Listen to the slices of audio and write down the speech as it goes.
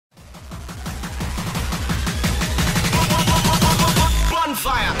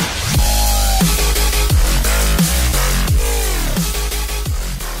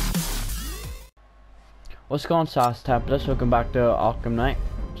What's going on, Sass Templars? Welcome back to ARKHAM KNIGht.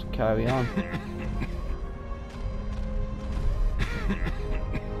 Let's carry on.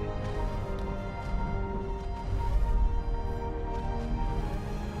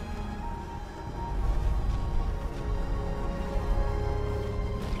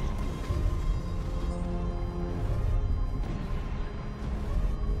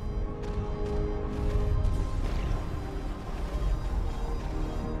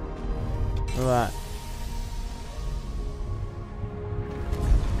 Right.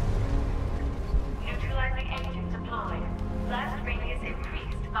 Neutralizing agent deployed. Blast radius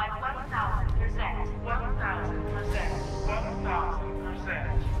increased by 1,000%. 1,000%.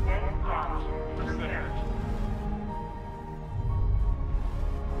 1,000%.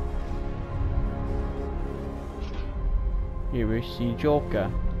 1,000%. Here we see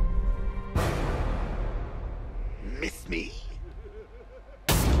Joker. Miss me?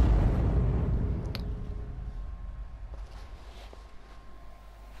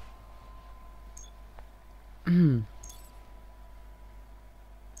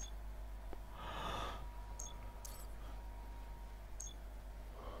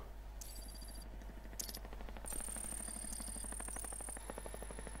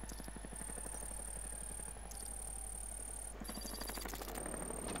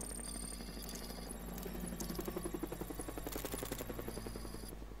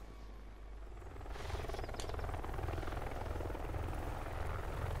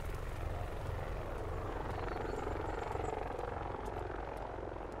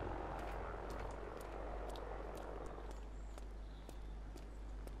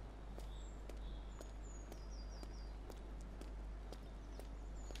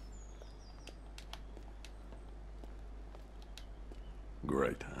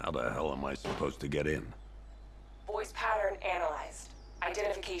 Great. How the hell am I supposed to get in? Voice pattern analyzed.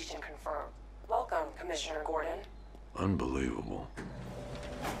 Identification confirmed. Welcome, Commissioner Gordon. Unbelievable.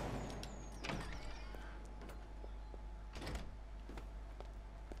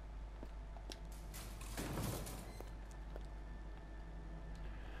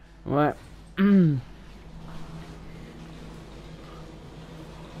 Right.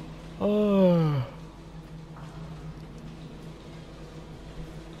 Oh.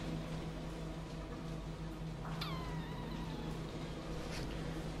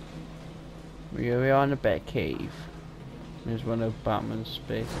 We are in a Bat Cave. There's one of Batman's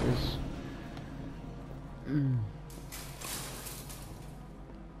spaces.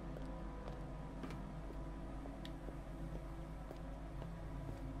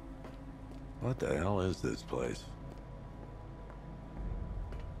 What the hell is this place?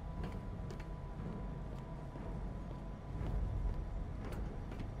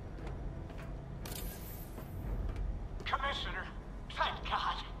 Commissioner, thank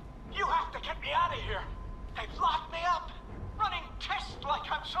God. You have to get me out of here. They've locked me up, running tests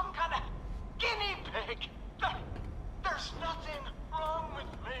like I'm some kind of guinea pig. There's nothing wrong with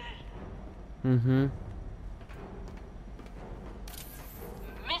me.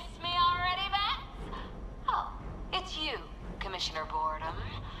 Miss me already, Bats? Oh, it's you, Commissioner Boredom.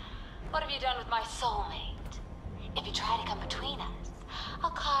 What have you done with my soulmate? If you try to come between us,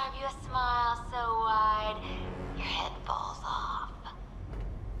 I'll carve you a smile so wide your head falls off.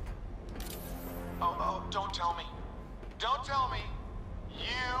 Oh, don't tell me. Don't tell me.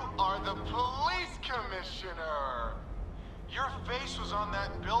 You are the police commissioner. Your face was on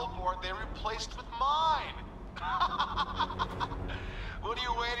that billboard they replaced with mine. What are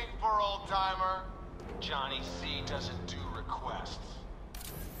you waiting for, old-timer? Johnny C doesn't do requests.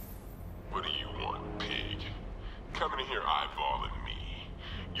 What do you want, pig? Coming in here eyeballing me.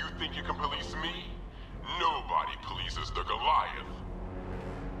 You think you can police me? Nobody polices the Goliath.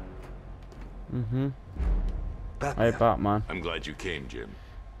 Hey, Batman. I'm glad you came, Jim.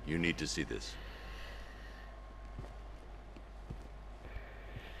 You need to see this.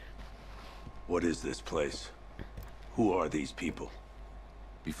 What is this place? Who are these people?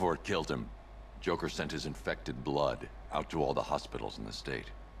 Before it killed him, Joker sent his infected blood out to all the hospitals in the state.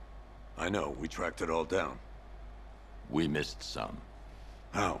 I know, we tracked it all down. We missed some.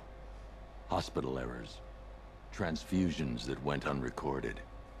 How? Hospital errors. Transfusions that went unrecorded.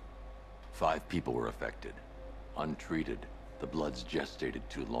 5 people were affected. Untreated, the blood's gestated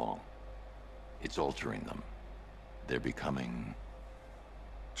too long. It's altering them. They're becoming...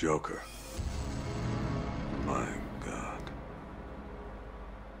 Joker. My God.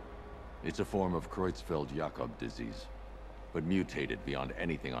 It's a form of Creutzfeldt-Jakob disease, but mutated beyond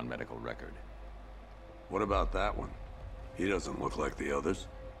anything on medical record. What about that one? He doesn't look like the others.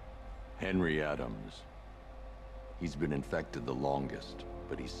 Henry Adams. He's been infected the longest,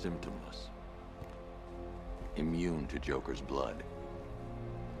 but he's symptomless. immune to Joker's blood.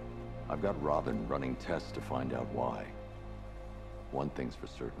 I've got Robin running tests to find out why. One thing's for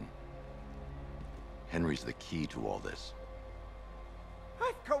certain. Henry's the key to all this.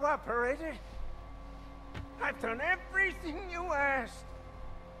 I've cooperated. I've done everything you asked.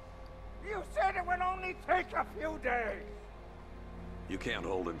 You said it would only take a few days. You can't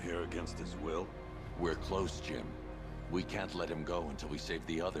hold him here against his will. We're close, Jim. We can't let him go until we save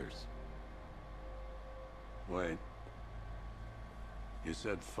the others. Wait. You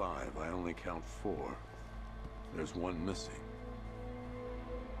said 5. I only count 4. There's one missing.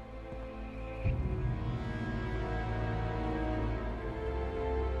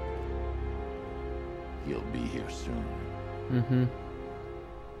 He'll be here soon. Mm-hmm.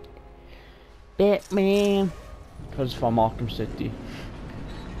 Batman! Because from Arkham City.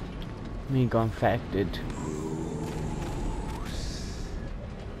 Me got infected.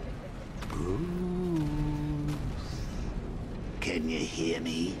 Can you hear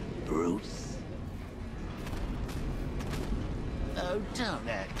me, Bruce? Oh, don't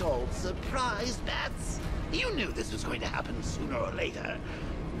act all surprised, Bats. You knew this was going to happen sooner or later.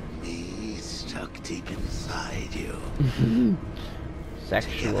 Me stuck deep inside you.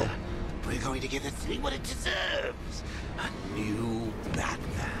 Sexual. Together, we're going to give this city what it deserves. A new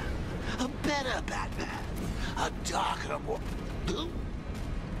Batman. A better Batman. A darker one.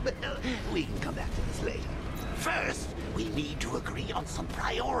 Well, we can come back to this later. First, we need to agree on some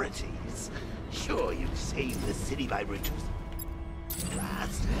priorities. Sure, you've saved the city by reducing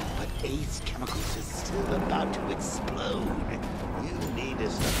blast, but Ace Chemicals is still about to explode. You need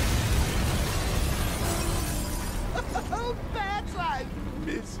us to... Oh, Bats, I've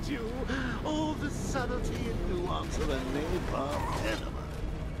missed you. All the subtlety and nuance of a napalm enema.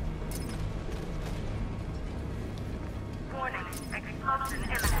 Warning, explosion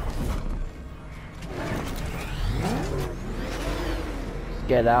imminent.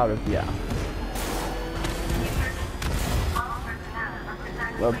 Get out of here.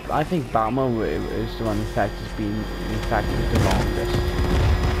 Well, I think Batman is the one in fact has been infected the longest.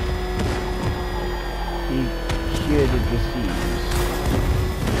 He cured the disease,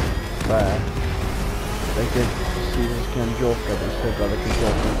 but like the disease is kind of Joker, but still got like a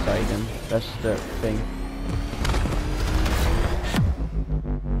Joker inside him. That's the thing.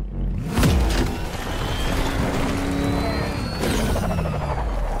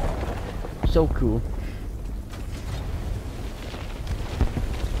 So cool.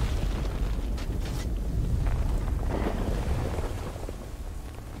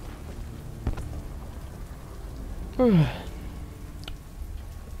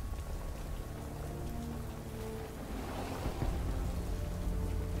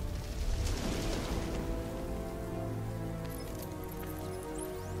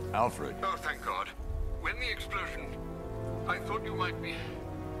 Alfred. Oh, thank God. When the explosion... I thought you might be...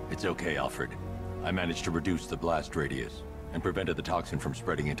 It's okay, Alfred. I managed to reduce the blast radius and prevented the toxin from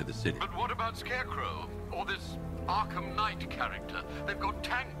spreading into the city. But what about Scarecrow? Or this ARKHAM KNIGHT character? They've got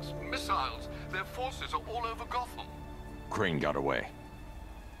tanks, missiles. Their forces are all over Gotham. Crane got away.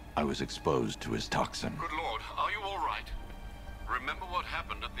 I was exposed to his toxin. Good Lord, are you all right? Remember what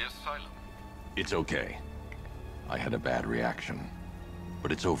happened at the asylum? It's okay. I had a bad reaction,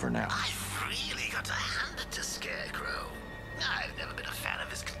 but it's over now. I've really got to hand it to Scarecrow. I've never been a fan of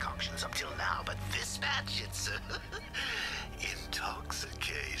his concoctions up till now, but this batch, it's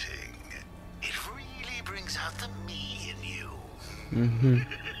intoxicating. It really brings out the me in you. Mm-hmm.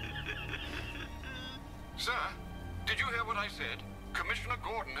 Sir, did you hear what I said? Commissioner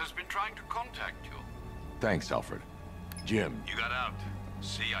Gordon has been trying to contact you. Thanks, Alfred. Jim. You got out.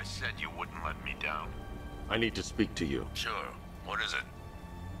 See, I said you wouldn't let me down. I need to speak to you. Sure. What is it?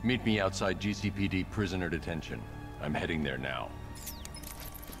 Meet me outside GCPD prisoner detention. I'm heading there now.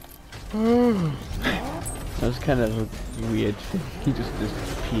 That was kind of a weird thing. He just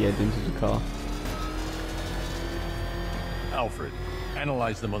disappeared into the car. Alfred,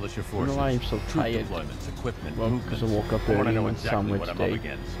 analyze the militia I forces. don't know why I'm so troop tired. deployments, equipment, Well, movements. because I woke up I want to early know and exactly somewhere what I'm today. up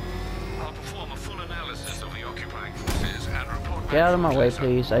against. I'll perform a full analysis of the occupying forces and report back Get out of my shortly, way, sir.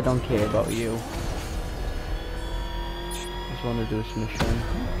 please. I don't care about you. Just want to do this mission.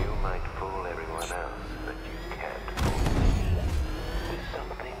 You might fool everyone else, but you can't fool me. There's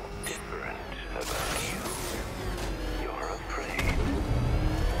something different about you. You're afraid.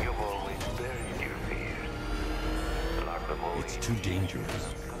 You've always buried your fears. Lock them away. It's too dangerous.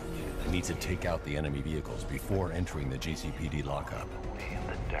 I need to take out the enemy vehicles before entering the GCPD lockup. In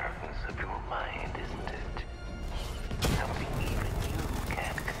the darkness of your mind, isn't it? Something even you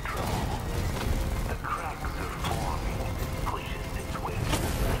can't control. The cracks are forming, pushes its way through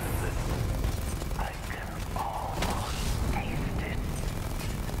the surface. I can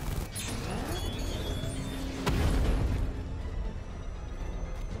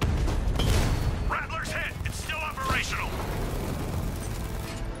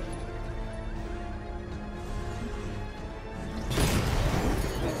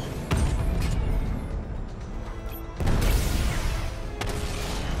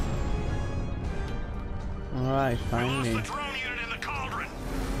Alright, finally. The drone unit in the cauldron.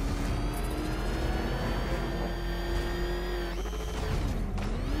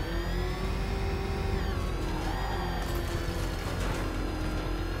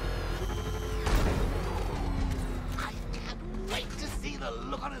 I can't wait to see the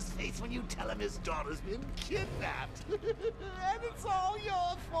look on his face when you tell him his daughter's been kidnapped. And it's all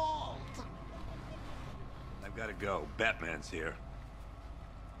your fault. I've got to go. Batman's here.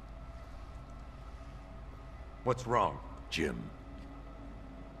 What's wrong? Jim,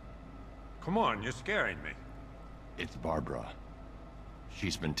 Come on, you're scaring me. It's Barbara.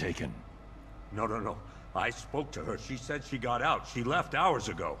 She's been taken. No. I spoke to her. She said she got out. She left hours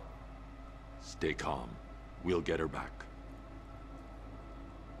ago. stay calm. We'll get her back.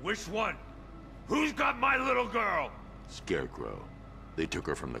 Which one? Who's got my little girl? Scarecrow. They took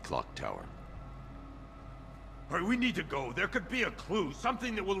her from the clock tower. Hurry, we need to go. There could be a clue,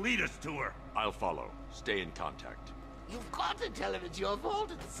 something that will lead us to her. I'll follow. Stay in contact. You've got to tell him it's your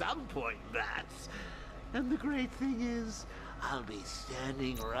fault at some point, Bats. And the great thing is, I'll be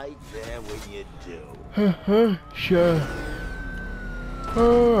standing right there when you do. Sure.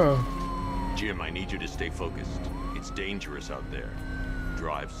 Jim, I need you to stay focused. It's dangerous out there.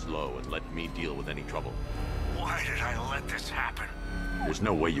 Drive slow and let me deal with any trouble. Why did I let this happen? There's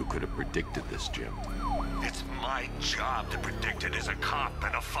no way you could have predicted this, Jim. It's my job to predict it as a cop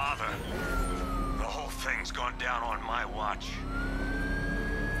and a father. The whole thing's gone down on my watch.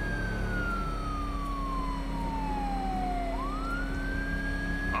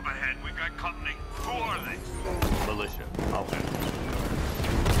 Up ahead, we got company. Who are they? Militia. I'll handle it.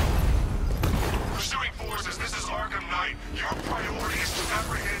 Pursuing forces, this is ARKHAM KNIGht. Your priority is to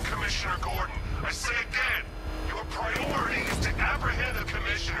apprehend Commissioner Gordon. I say again, your priority is to apprehend the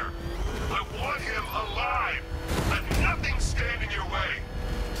Commissioner. I want him alive. Let nothing stand in your way.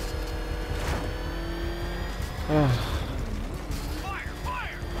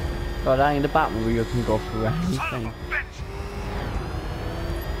 Fire! God, that ain't the Batmobile you can go through Son of anything. a bitch!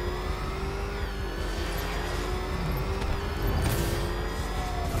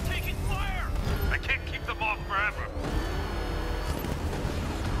 I'm taking fire! I can't keep them off forever.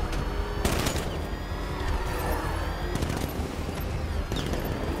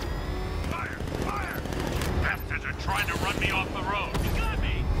 Fire! Bastards are trying to run me off the road. You got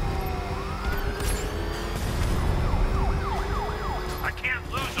me! I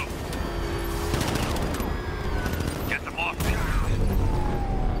can't lose them. Get them off me.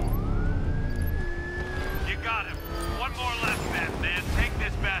 You got him. One more left, man. Take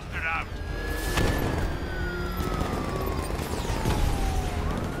this bastard out.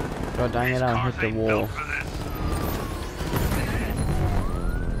 God dang it, I'll hit the wall.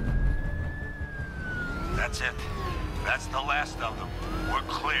 That's it. That's the last of them. We're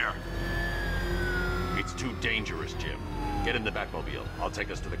clear. It's too dangerous, Jim. Get in the Batmobile. I'll take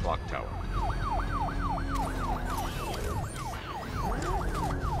us to the clock tower.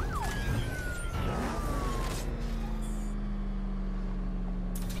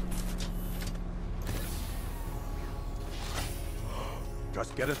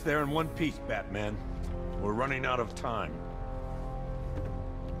 Just get us there in one piece, Batman. We're running out of time.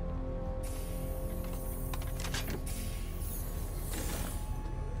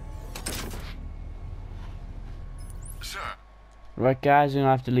 Sir. Right, guys, I'm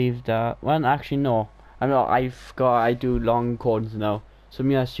gonna have to leave that. Well, actually, no. I forgot I do long recordings now. So,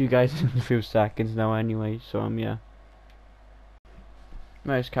 yeah, see you guys in a few seconds now, anyway. So, yeah.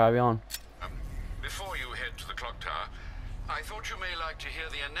 Let's carry on. Before you head to the clock tower, I thought you may like to hear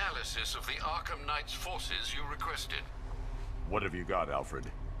the analysis of the ARKHAM KNIGHT's forces you requested. What have you got, Alfred?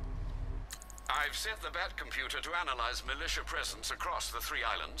 I've set the Bat computer to analyze militia presence across the 3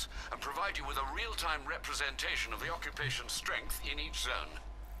 islands and provide you with a real-time representation of the occupation's strength in each zone.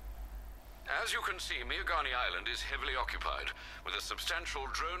 As you can see, Miagani Island is heavily occupied, with a substantial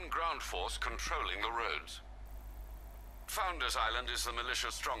drone ground force controlling the roads. Founders Island is the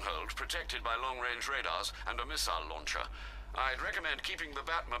militia stronghold, protected by long-range radars and a missile launcher. I'd recommend keeping the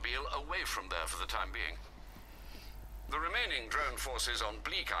Batmobile away from there for the time being. The remaining drone forces on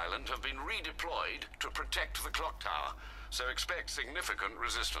Bleak Island have been redeployed to protect the clock tower, so expect significant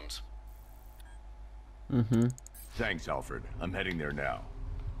resistance. Thanks, Alfred. I'm heading there now.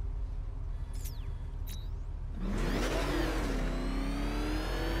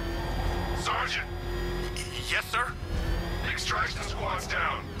 Sergeant! Yes, sir? The extraction squad's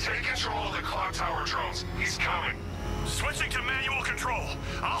down. Take control of the clock tower drones. He's coming. Switching to manual control.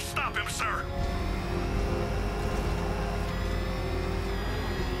 I'll stop him, sir.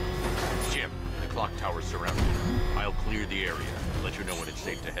 Jim, the clock tower's surrounded. I'll clear the area. Let you know when it's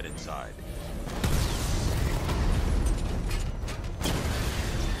safe to head inside.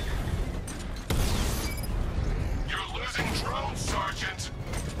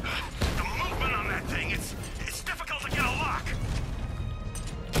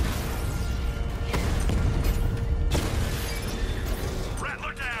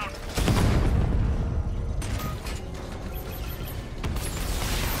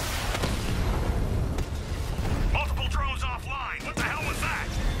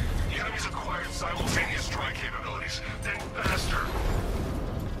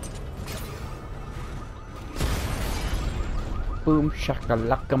 Boom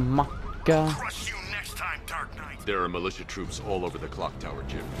shakalaka maka. Crush you next time, Dark Knight. There are militia troops all over the clock tower,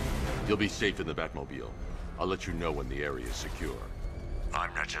 Jim. You'll be safe in the Batmobile. I'll let you know when the area is secure.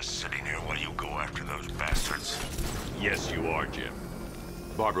 I'm not just sitting here while you go after those bastards. Yes, you are, Jim.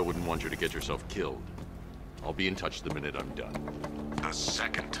 Barbara wouldn't want you to get yourself killed. I'll be in touch the minute I'm done. The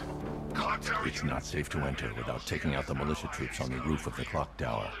second. Clock tower. It's not safe to enter without taking out the militia troops on the roof of the clock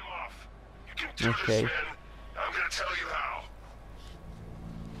tower. You can do Okay. this, man. I'm gonna tell you how.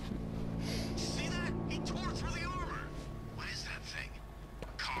 See that? He tore through the armor. What is that thing? A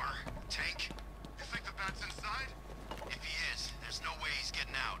car? Tank? You think the bat's inside? If he is, there's no way he's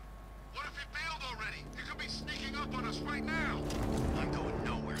getting out. What if he bailed already? He could be sneaking up on us right now. I'm going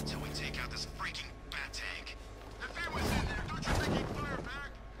nowhere until we take out this freaking bat tank. If he was in there, don't you think he'd fire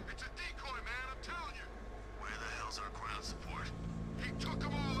back? It's a decoy, man, I'm telling you. Where the hell's our ground support? He took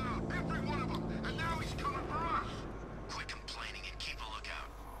them all out, every one of them, and now he's coming for us. Quit complaining and keep a lookout.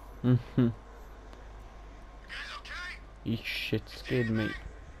 Mhm. You guys okay? You shit scared me.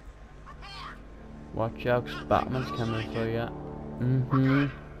 Report! Watch out, 'cause Batman's coming for you.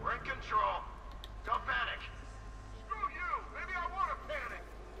 Mhm. We're in control. Don't panic. Screw you! Maybe I want to panic.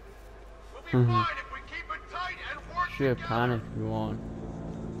 We'll be fine if we keep it tight and work Sure, together. panic if you want.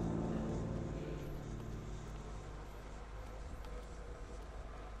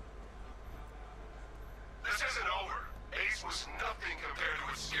 This isn't over. Ace was nothing compared to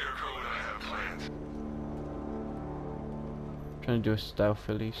what Scarecrow and I have planned. Trying to do a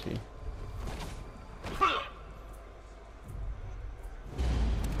stealthily, see.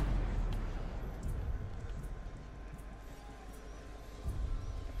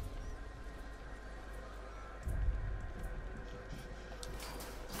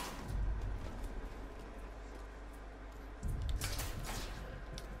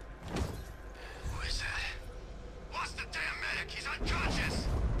 Who is that? Lost the damn medic. He's unconscious.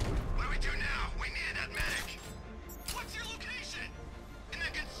 What do we do now? We needed that medic. What's your location? In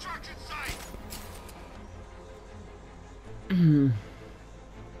the construction site. You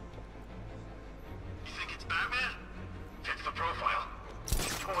think it's Batman? Fits the profile.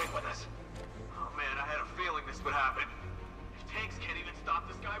 He's toying with us. Oh man, I had a feeling this would happen. If tanks can't even stop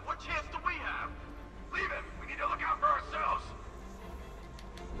this guy, what chance do we have? Leave him. We need to look out for ourselves.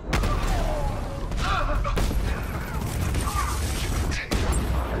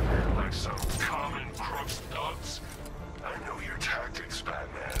 Like some common crooks thugs. I know your tactics,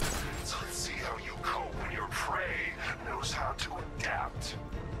 Batman. So let's see how you cope when your prey knows how to adapt.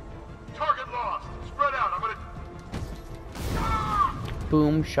 Target lost. Spread out. I'm gonna.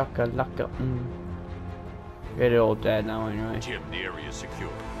 Boom shakalaka. They're all dead now anyway. Jim, the area is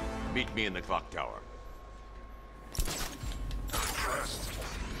secure. Meet me in the clock tower. Impressed.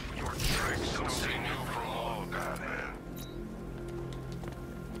 Your tricks don't stay new for long, Batman.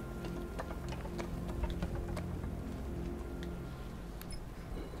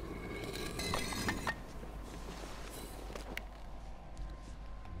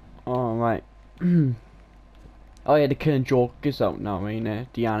 Alright. Oh yeah, the Killing Joke is out now, ain't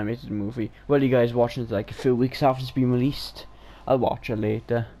it? The animated movie. Well, you guys watching it like a few weeks after it's been released. I'll watch it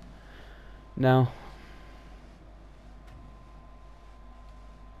later. Now.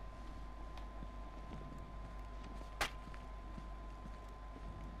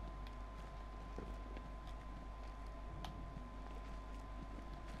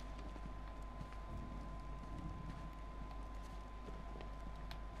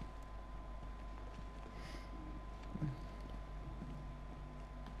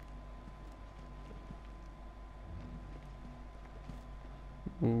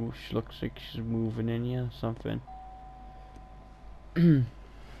 Ooh, she looks like she's moving in here or something.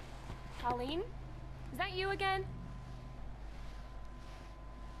 Colleen? Is that you again?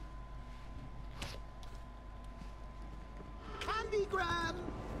 Candy grab!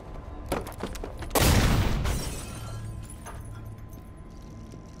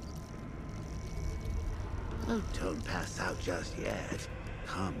 Oh, don't pass out just yet.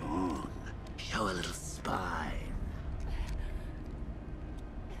 Come on. Show a little spine.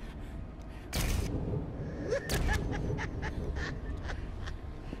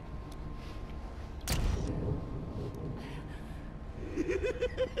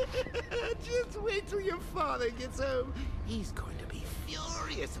 Just wait till your father gets home. He's going to be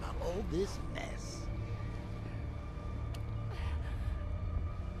furious about all this mess.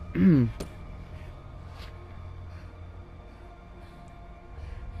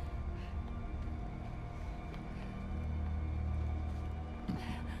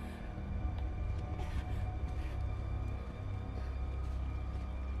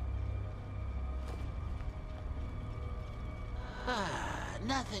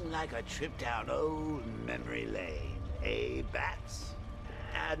 Nothing like a trip down old memory lane, eh, Bats?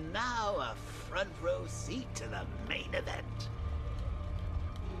 And now a front row seat to the main event.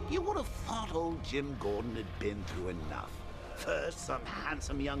 You would have thought old Jim Gordon had been through enough. First, some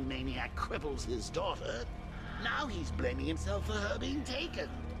handsome young maniac cripples his daughter. Now he's blaming himself for her being taken.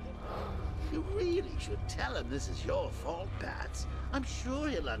 You really should tell him this is your fault, Bats. I'm sure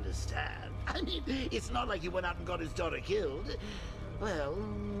he'll understand. I mean, it's not like you went out and got his daughter killed. Well,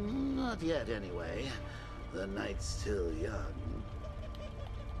 not yet anyway. The night's still young.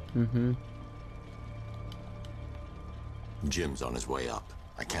 Mm-hmm. Jim's on his way up.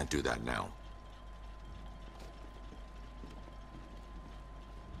 I can't do that now.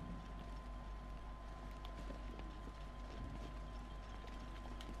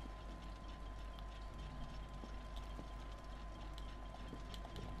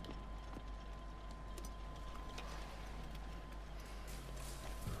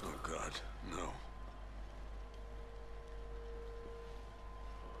 Oh God, no.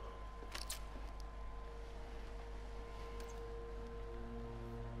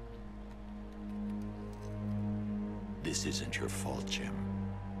 This isn't your fault, Jim.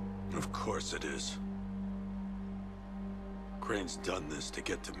 Of course it is. Crane's done this to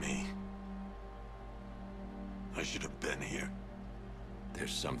get to me. I should have been here.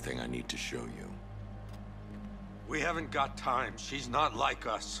 There's something I need to show you. We haven't got time. She's not like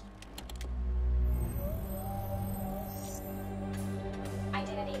us.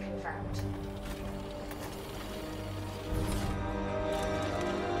 Identity confirmed.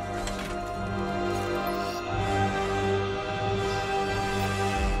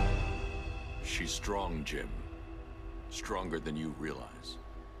 She's strong, Jim. Stronger than you realize.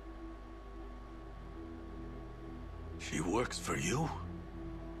 She works for you?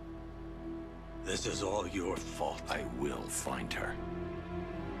 This is all your fault. I will find her.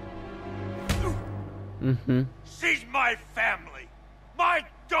 Mm-hmm. She's my family! My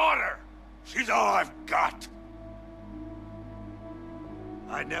daughter! She's all I've got!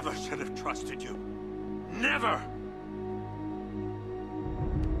 I never should have trusted you. Never!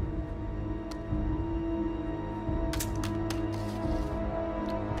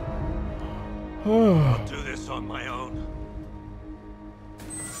 I'll do this on my own.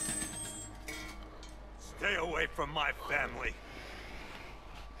 Stay away from my family.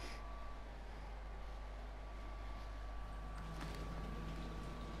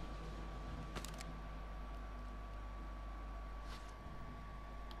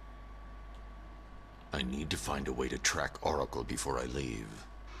 I need to find a way to track Oracle before I leave.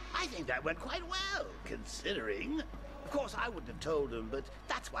 I think that went quite well, considering. Of course, I wouldn't have told him, but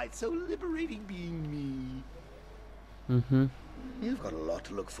that's why it's so liberating being me. Mm-hmm. You've got a lot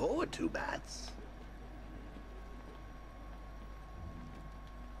to look forward to, Bats.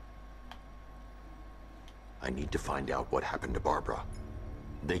 I need to find out what happened to Barbara.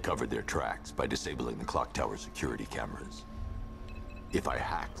 They covered their tracks by disabling the clock tower security cameras. If I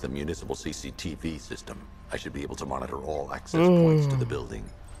hack the municipal CCTV system, I should be able to monitor all access points to the building.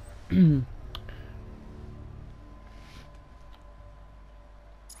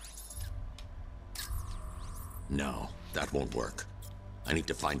 No, that won't work. I need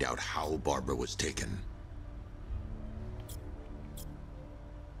to find out how Barbara was taken.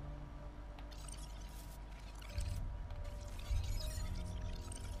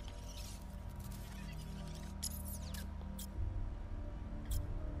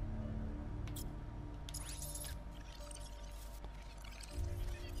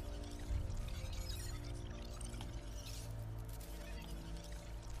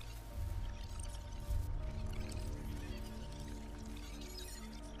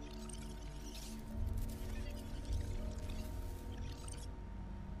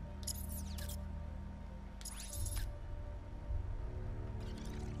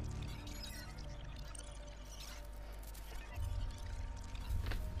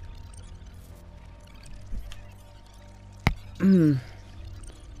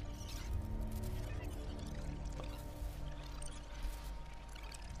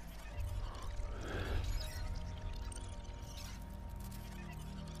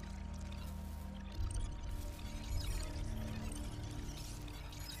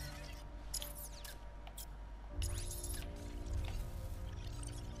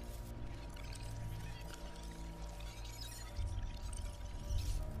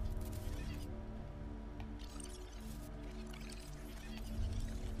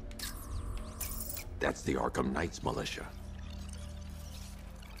 That's the Arkham Knight's militia.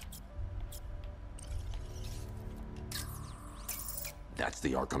 That's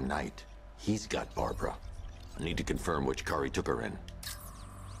the Arkham Knight. He's got Barbara. I need to confirm which car he took her in.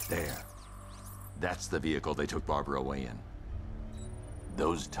 There. That's the vehicle they took Barbara away in.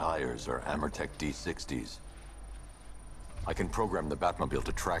 Those tires are Amertech D60s. I can program the Batmobile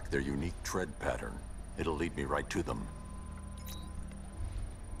to track their unique tread pattern. It'll lead me right to them.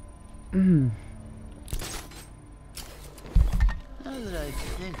 Now that I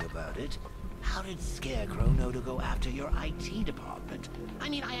think about it, how did Scarecrow know to go after your IT department? I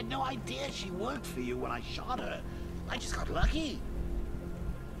mean, I had no idea she worked for you when I shot her. I just got lucky.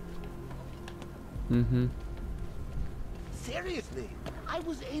 Seriously, I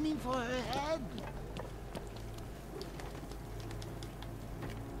was aiming for her head.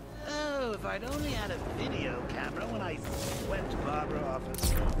 Oh, if I'd only had a video camera when I swept Barbara off her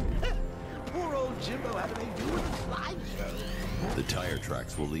screen. Poor old Jimbo had to make do with a slideshow. The tire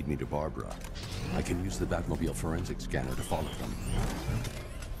tracks will lead me to Barbara. I can use the Batmobile forensic scanner to follow them.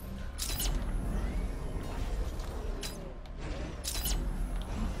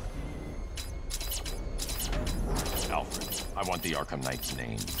 Alfred, I want the Arkham Knight's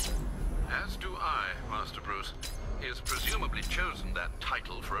name. As do I, Master Bruce. He has presumably chosen that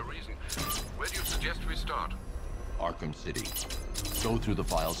title for a reason. Where do you suggest we start? Arkham City. Go through the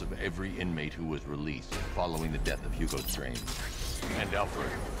files of every inmate who was released following the death of Hugo Strange. And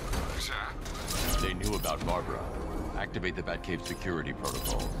Alfred. Sir? They knew about Barbara. Activate the Batcave security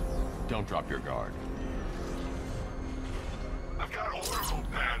protocols. Don't drop your guard. I've got Oracle,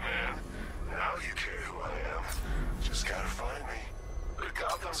 Batman. Now you care who I am. Just gotta find me. But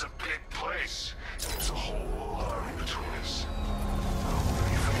Gotham's a big place, and there's a whole army between us. How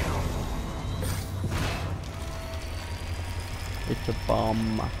do you feel? It's a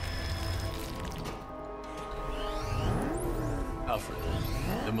bomb. Alfred,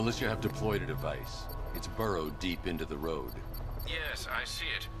 the militia have deployed a device. It's burrowed deep into the road. Yes, I see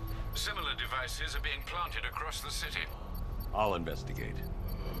it. Similar devices are being planted across the city. I'll investigate.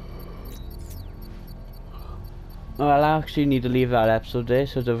 Well, I actually need to leave that episode there,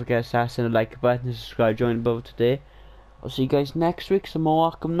 so don't forget to smash the like button and subscribe, join above today. I'll see you guys next week, some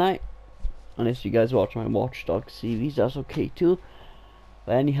more Arkham Knight. Unless you guys watch my Watchdog series, that's okay too.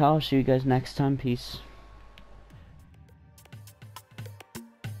 But anyhow, see you guys next time, peace.